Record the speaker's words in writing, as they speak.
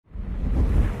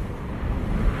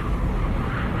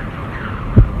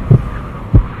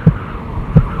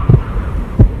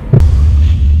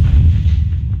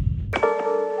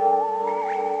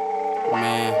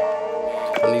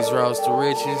roads to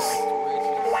riches.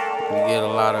 You get a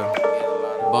lot of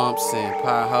bumps and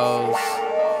potholes.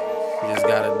 You just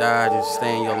gotta dodge and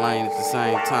stay in your lane at the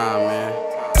same time, man.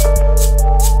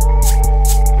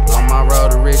 On my road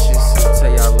to riches, I'll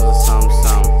tell y'all a little something.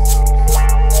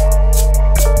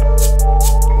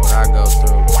 What I go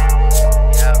through.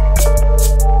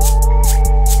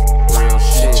 Real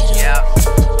shit.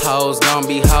 Hoes gon'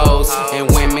 be hoes,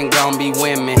 and women gon' be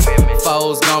women.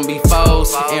 Foes gon' be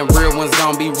foes, and real ones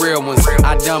gon' be real ones.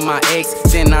 I done my ex,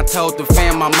 then I told the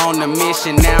fam I'm on a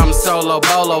mission. Now I'm solo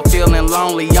bolo, feeling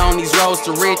lonely on these roads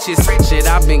to riches. Shit,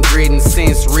 I've been gritting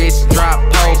since rich drop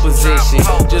pole position.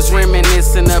 Just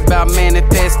reminiscing about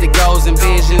manifested goals and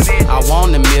visions. I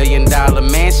want $1 million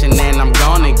mansion and I'm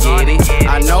gonna get it.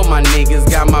 I know my niggas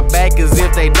got my back, cause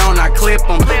if they don't, I clip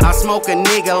them. I smoke a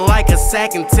nigga like a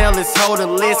sack and tell his hoe to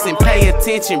listen. Pay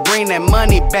attention, bring that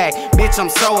money back. Bitch, I'm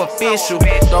so official.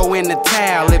 Throw in the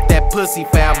towel if that pussy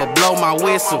foul, but blow my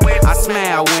whistle. I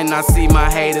smile when I see my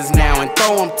haters now and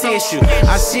throw them tissue.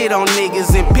 I shit on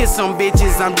niggas and piss on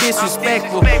bitches, I'm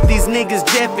disrespectful. These niggas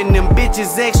jeffing them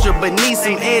bitches extra, but need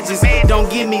some edges.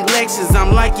 Don't give me lectures,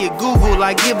 I'm like your Google,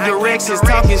 I give directions.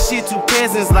 Talking shit to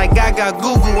peasants like I got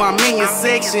Google, I'm in your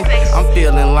section. I'm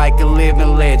feeling like a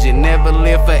living legend, never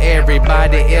live for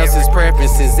everybody else's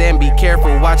preferences. And be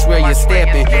careful, watch where you're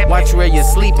stepping, watch where you're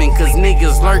sleeping, cause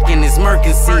niggas lurking, it's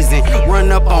murking season.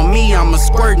 Run up on me, I'm a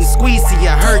squirt and squeeze till you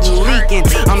hurtin' leaking.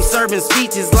 I'm serving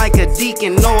speeches like a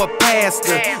deacon or a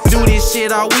pastor. Do this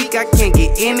shit all week, I can't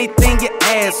get anything you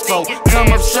ask for.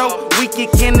 Come up short, we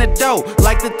kick in the dough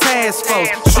like the task force.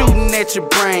 Shooting at your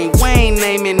brain, we ain't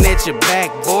aiming at your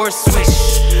backboard.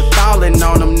 Swish, falling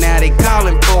on them now, they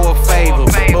calling for a favor.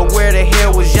 But where the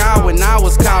hell was y'all when I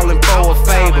was calling for a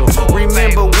favor?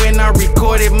 Remember when I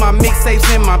recorded my mixtapes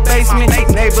in my basement?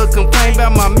 Neighbor complained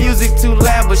about my music too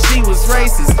loud, but she was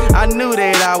racist. I knew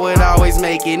that I would always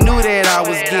make it, knew that I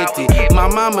was gifted. My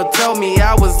mama told me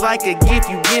I was like a gift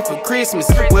you get for Christmas.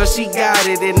 Well, she got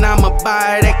it and I'ma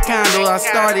buy her that condo. I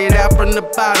started out from the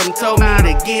bottom, told me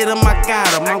to get him, I got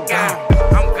him, I'm gone.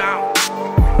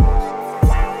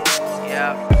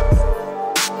 Yeah.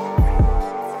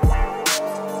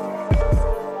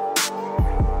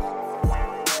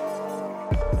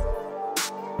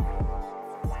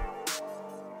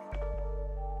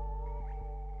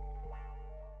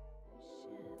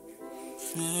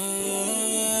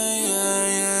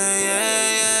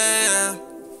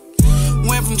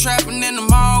 Went from trapping in the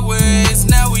hallways,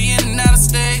 now we in and out of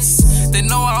states. They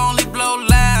know I only blow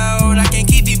loud, I can't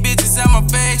keep these bitches out my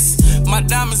face. My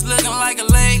diamonds looking like a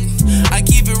lake, I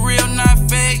keep it real, not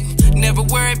fake. Never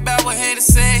worry about what haters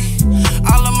say.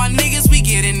 All of my niggas, we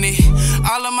getting it.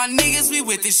 All of my niggas, we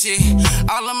with this shit.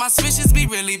 All of my switches be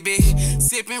really big.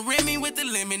 Sipping Remy with the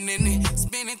lemon in it.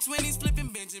 Spinning 20s, flipping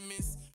Benjamins.